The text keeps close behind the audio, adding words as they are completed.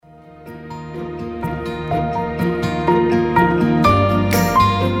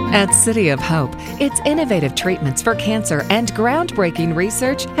At City of Hope, its innovative treatments for cancer and groundbreaking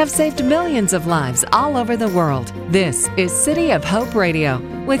research have saved millions of lives all over the world. This is City of Hope Radio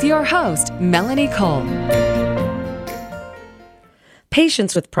with your host, Melanie Cole.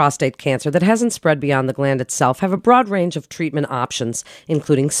 Patients with prostate cancer that hasn't spread beyond the gland itself have a broad range of treatment options,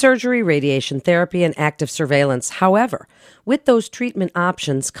 including surgery, radiation therapy, and active surveillance. However, with those treatment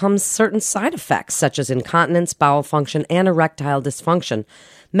options comes certain side effects, such as incontinence, bowel function, and erectile dysfunction.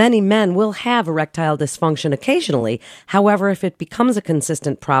 Many men will have erectile dysfunction occasionally. However, if it becomes a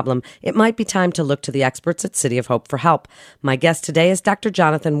consistent problem, it might be time to look to the experts at City of Hope for help. My guest today is Dr.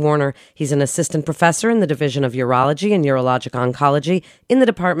 Jonathan Warner. He's an assistant professor in the Division of Urology and Urologic Oncology in the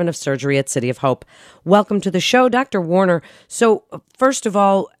Department of Surgery at City of Hope. Welcome to the show, Dr. Warner. So, first of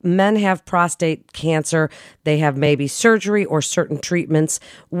all, men have prostate cancer. They have maybe surgery or certain treatments.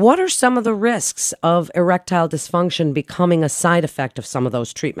 What are some of the risks of erectile dysfunction becoming a side effect of some of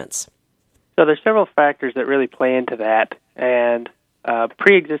those treatments? So there's several factors that really play into that, and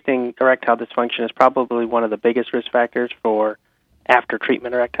pre-existing erectile dysfunction is probably one of the biggest risk factors for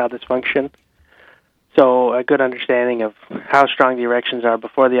after-treatment erectile dysfunction. So a good understanding of how strong the erections are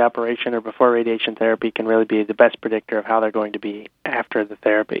before the operation or before radiation therapy can really be the best predictor of how they're going to be after the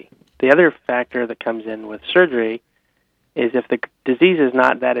therapy. The other factor that comes in with surgery is if the disease is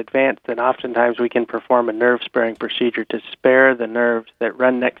not that advanced, then oftentimes we can perform a nerve-sparing procedure to spare the nerves that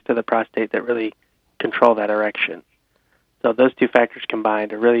run next to the prostate that really control that erection. So those two factors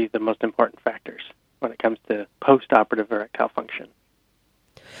combined are really the most important factors when it comes to post-operative erectile function.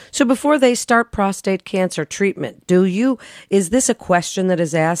 So before they start prostate cancer treatment, is this a question that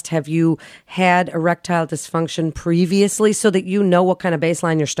is asked? Have you had erectile dysfunction previously so that you know what kind of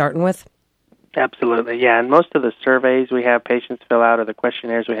baseline you're starting with? Absolutely, yeah. And most of the surveys we have patients fill out or the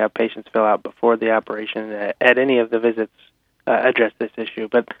questionnaires we have patients fill out before the operation at any of the visits address this issue.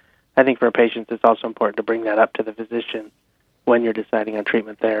 But I think for patients it's also important to bring that up to the physician when you're deciding on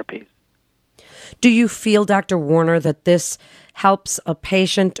treatment therapies. Do you feel, Dr. Warner, that this helps a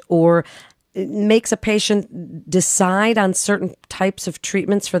patient or makes a patient decide on certain types of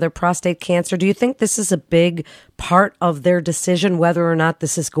treatments for their prostate cancer? Do you think this is a big part of their decision, whether or not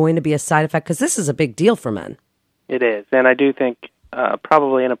this is going to be a side effect? Because this is a big deal for men. It is, and I do think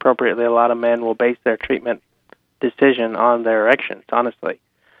probably inappropriately a lot of men will base their treatment decision on their erections, honestly.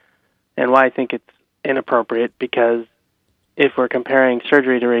 And why I think it's inappropriate, because if we're comparing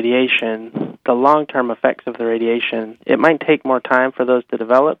surgery to radiation, the long-term effects of the radiation, it might take more time for those to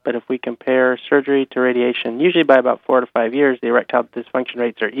develop, but if we compare surgery to radiation, usually by about 4 to 5 years, the erectile dysfunction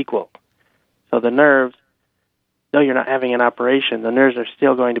rates are equal. So the nerves, though you're not having an operation, the nerves are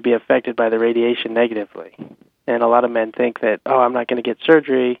still going to be affected by the radiation negatively. And a lot of men think that, I'm not going to get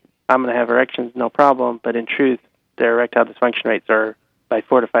surgery, I'm going to have erections, no problem, but in truth, their erectile dysfunction rates are, by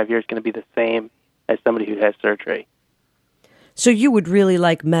 4 to 5 years, going to be the same as somebody who has surgery. So you would really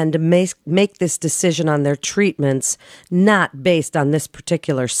like men to make this decision on their treatments, not based on this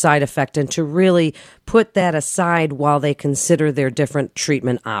particular side effect, and to really put that aside while they consider their different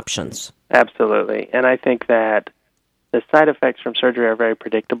treatment options. Absolutely. And I think that the side effects from surgery are very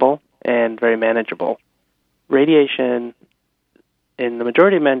predictable and very manageable. Radiation, in the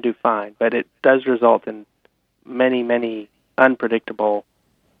majority of men, do fine, but it does result in many, many unpredictable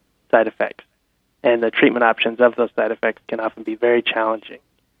side effects. And the treatment options of those side effects can often be very challenging.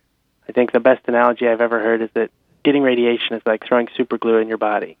 I think the best analogy I've ever heard is that getting radiation is like throwing super glue in your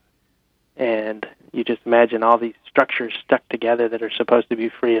body. And you just imagine all these structures stuck together that are supposed to be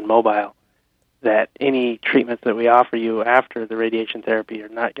free and mobile, that any treatments that we offer you after the radiation therapy are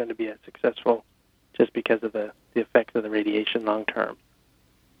not going to be as successful just because of the effects of the radiation long term.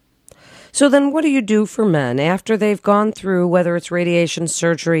 So then what do you do for men after they've gone through, whether it's radiation,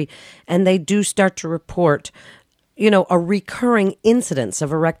 surgery, and they do start to report, a recurring incidence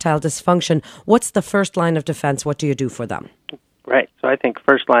of erectile dysfunction? What's the first line of defense? What do you do for them? Right. So I think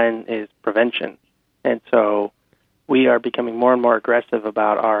first line is prevention. And so we are becoming more and more aggressive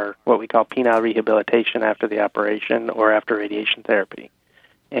about our what we call penile rehabilitation after the operation or after radiation therapy.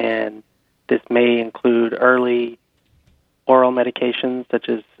 And this may include early oral medications such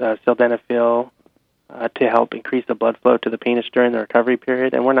as sildenafil to help increase the blood flow to the penis during the recovery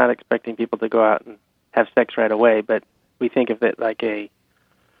period. And we're not expecting people to go out and have sex right away, but we think of it like any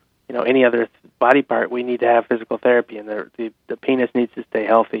other body part. We need to have physical therapy, and the penis needs to stay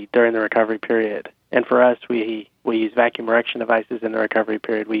healthy during the recovery period. And for us, we use vacuum erection devices in the recovery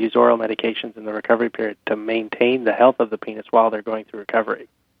period. We use oral medications in the recovery period to maintain the health of the penis while they're going through recovery.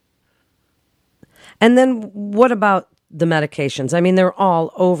 And then what about the medications? I mean, they're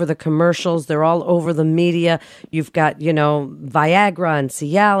all over the commercials. They're all over the media. You've got, Viagra and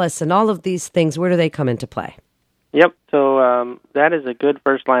Cialis and all of these things. Where do they come into play? Yep. So that is a good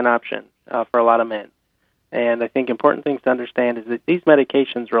first-line option for a lot of men. And I think important things to understand is that these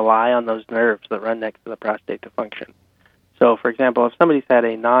medications rely on those nerves that run next to the prostate to function. So, for example, if somebody's had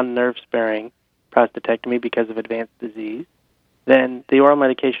a non-nerve-sparing prostatectomy because of advanced disease, then the oral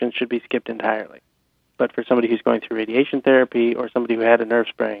medication should be skipped entirely. But for somebody who's going through radiation therapy or somebody who had a nerve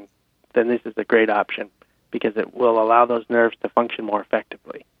sparing, then this is a great option because it will allow those nerves to function more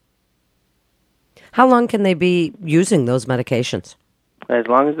effectively. How long can they be using those medications? As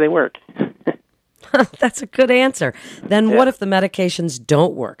long as they work. That's a good answer. Then what if the medications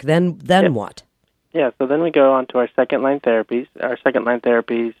don't work? Then what? Yeah, so then we go on to our second-line therapies. Our second-line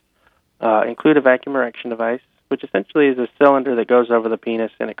therapies include a vacuum erection device, which essentially is a cylinder that goes over the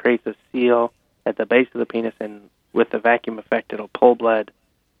penis, and it creates a seal at the base of the penis, and with the vacuum effect, it'll pull blood,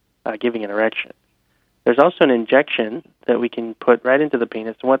 giving an erection. There's also an injection that we can put right into the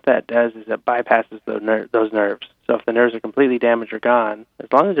penis, and what that does is it bypasses those nerves. So if the nerves are completely damaged or gone,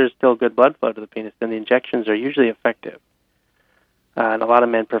 as long as there's still good blood flow to the penis, then the injections are usually effective. And a lot of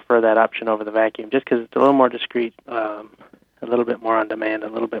men prefer that option over the vacuum just because it's a little more discreet, a little bit more on demand, a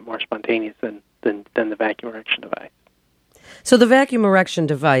little bit more spontaneous than the vacuum erection device. So the vacuum erection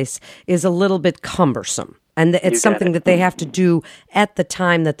device is a little bit cumbersome, and it's something that they have to do at the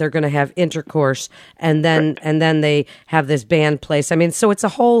time that they're going to have intercourse, and then they have this band place. I mean, so it's a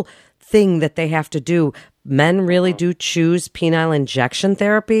whole thing that they have to do. Men really do choose penile injection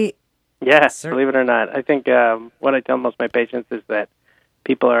therapy? Yes, believe it or not. I think what I tell most of my patients is that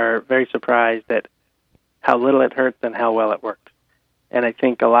people are very surprised at how little it hurts and how well it works. And I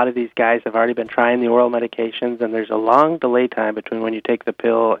think a lot of these guys have already been trying the oral medications, and there's a long delay time between when you take the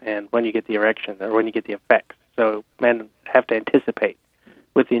pill and when you get the erection or when you get the effects. So men have to anticipate.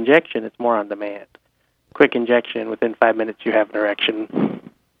 With the injection, it's more on demand. Quick injection, within 5 minutes you have an erection.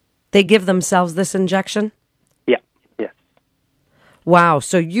 They give themselves this injection? Yeah, yes. Wow,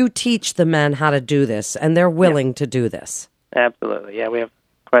 so you teach the men how to do this, and they're willing to do this? Absolutely, yeah. We have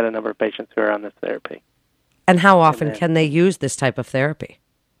quite a number of patients who are on this therapy. And how often can they use this type of therapy?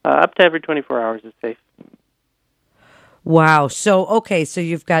 Up to every 24 hours is safe. Wow. So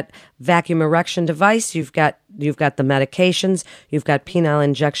you've got vacuum erection device, you've got the medications, you've got penile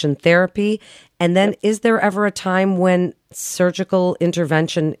injection therapy, and then is there ever a time when surgical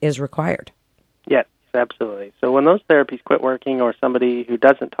intervention is required? Yes, absolutely. So when those therapies quit working, or somebody who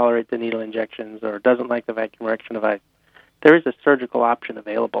doesn't tolerate the needle injections or doesn't like the vacuum erection device, there is a surgical option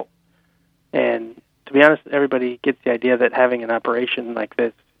available. And to be honest, everybody gets the idea that having an operation like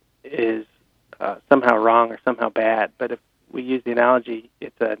this is somehow wrong or somehow bad. But if we use the analogy,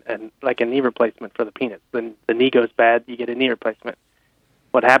 it's like a knee replacement for the penis. When the knee goes bad, you get a knee replacement.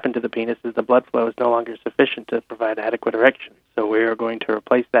 What happened to the penis is the blood flow is no longer sufficient to provide adequate erection. So we are going to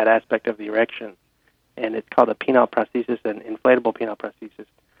replace that aspect of the erection, and it's called a penile prosthesis, an inflatable penile prosthesis.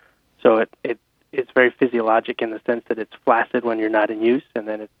 So it's very physiologic in the sense that it's flaccid when you're not in use, and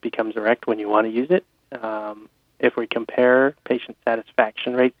then it becomes erect when you want to use it. If we compare patient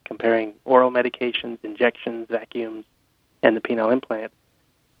satisfaction rates, comparing oral medications, injections, vacuums, and the penile implant,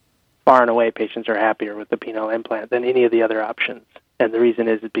 far and away patients are happier with the penile implant than any of the other options. And the reason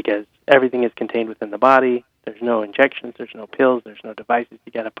is because everything is contained within the body. There's no injections, there's no pills, there's no devices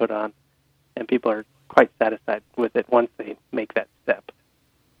you got to put on, and people are quite satisfied with it once they make that step.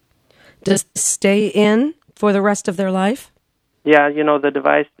 Does it stay in for the rest of their life? Yeah, the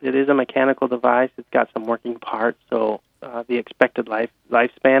device, it is a mechanical device. It's got some working parts, so the expected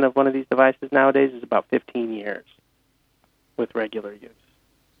lifespan of one of these devices nowadays is about 15 years with regular use.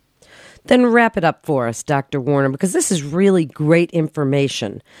 Then wrap it up for us, Dr. Warner, because this is really great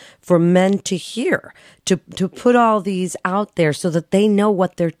information for men to hear, to put all these out there so that they know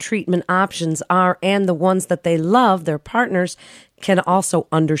what their treatment options are, and the ones that they love, their partners, can also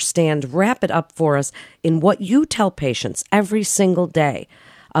understand. Wrap it up for us in what you tell patients every single day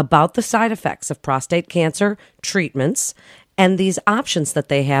about the side effects of prostate cancer treatments and these options that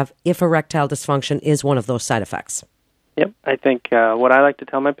they have if erectile dysfunction is one of those side effects. Yep. I think what I like to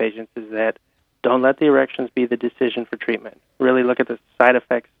tell my patients is that don't let the erections be the decision for treatment. Really look at the side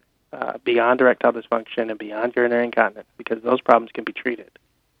effects beyond erectile dysfunction and beyond urinary incontinence, because those problems can be treated.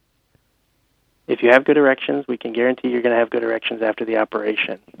 If you have good erections, we can guarantee you're going to have good erections after the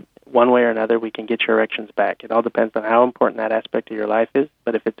operation. One way or another, we can get your erections back. It all depends on how important that aspect of your life is,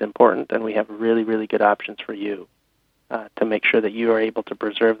 but if it's important, then we have really, really good options for you to make sure that you are able to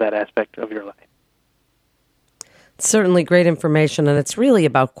preserve that aspect of your life. Certainly great information, and it's really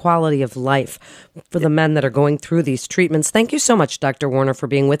about quality of life for the men that are going through these treatments. Thank you so much, Dr. Warner, for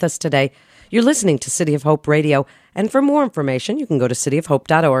being with us today. You're listening to City of Hope Radio, and for more information, you can go to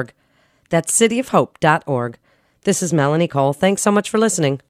cityofhope.org. That's cityofhope.org. This is Melanie Cole. Thanks so much for listening.